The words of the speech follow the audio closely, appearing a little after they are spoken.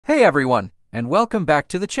Hey everyone, and welcome back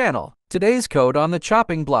to the channel. Today's code on the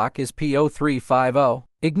chopping block is P0350,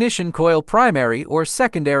 ignition coil primary or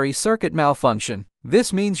secondary circuit malfunction.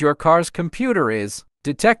 This means your car's computer is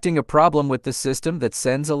detecting a problem with the system that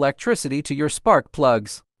sends electricity to your spark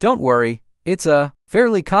plugs. Don't worry, it's a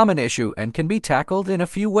fairly common issue and can be tackled in a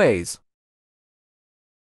few ways.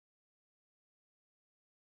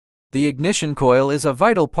 The ignition coil is a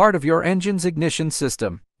vital part of your engine's ignition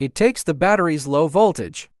system. It takes the battery's low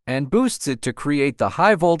voltage and boosts it to create the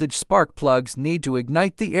high voltage spark plugs need to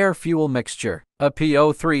ignite the air-fuel mixture. A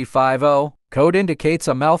P0350 code indicates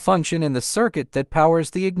a malfunction in the circuit that powers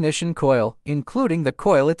the ignition coil, including the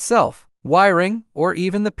coil itself, wiring, or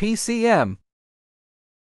even the PCM.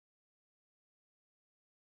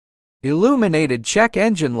 Illuminated check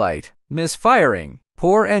engine light, misfiring,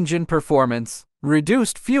 poor engine performance,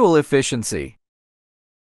 reduced fuel efficiency.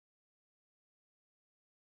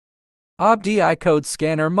 OBDI code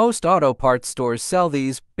scanner. Most auto parts stores sell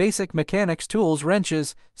these basic mechanics tools,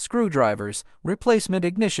 wrenches, screwdrivers, replacement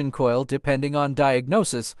ignition coil depending on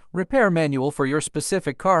diagnosis, repair manual for your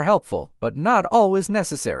specific car. Helpful, but not always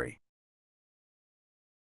necessary.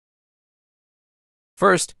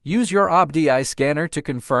 First, use your OBDI scanner to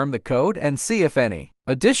confirm the code and see if any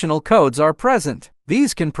additional codes are present.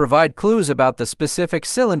 These can provide clues about the specific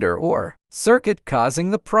cylinder or circuit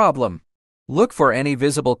causing the problem. Look for any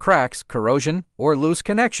visible cracks, corrosion, or loose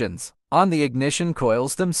connections on the ignition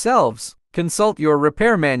coils themselves. Consult your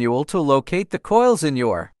repair manual to locate the coils in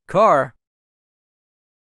your car.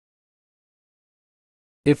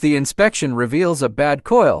 If the inspection reveals a bad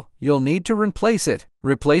coil, you'll need to replace it.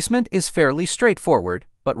 Replacement is fairly straightforward,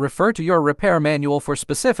 but refer to your repair manual for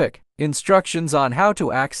specific instructions on how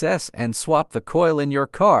to access and swap the coil in your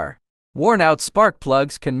car. Worn-out spark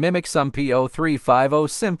plugs can mimic some P0350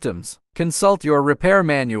 symptoms. Consult your repair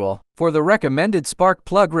manual for the recommended spark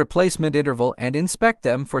plug replacement interval and inspect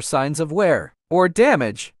them for signs of wear or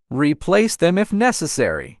damage. Replace them if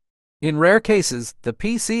necessary. In rare cases, the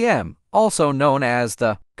PCM, also known as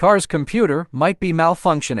the car's computer, might be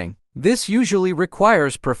malfunctioning. This usually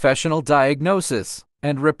requires professional diagnosis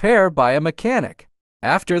and repair by a mechanic.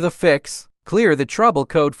 After the fix, clear the trouble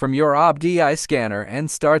code from your OBDI scanner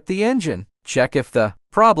and start the engine. Check if the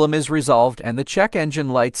problem is resolved and the check engine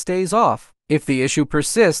light stays off. If the issue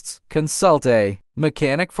persists, consult a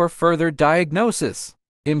mechanic for further diagnosis.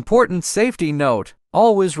 Important safety note: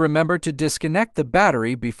 always remember to disconnect the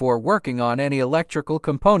battery before working on any electrical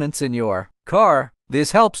components in your car.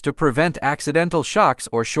 This helps to prevent accidental shocks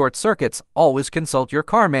or short circuits. Always consult your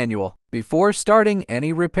car manual before starting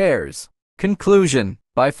any repairs. Conclusion: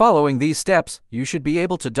 by following these steps, you should be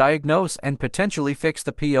able to diagnose and potentially fix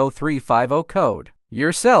the P0350 code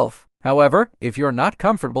yourself. However, if you're not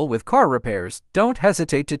comfortable with car repairs, don't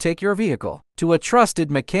hesitate to take your vehicle to a trusted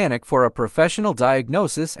mechanic for a professional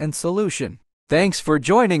diagnosis and solution. Thanks for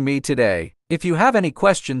joining me today. If you have any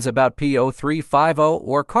questions about P0350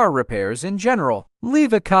 or car repairs in general,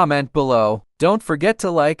 leave a comment below. Don't forget to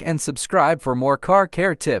like and subscribe for more car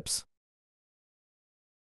care tips.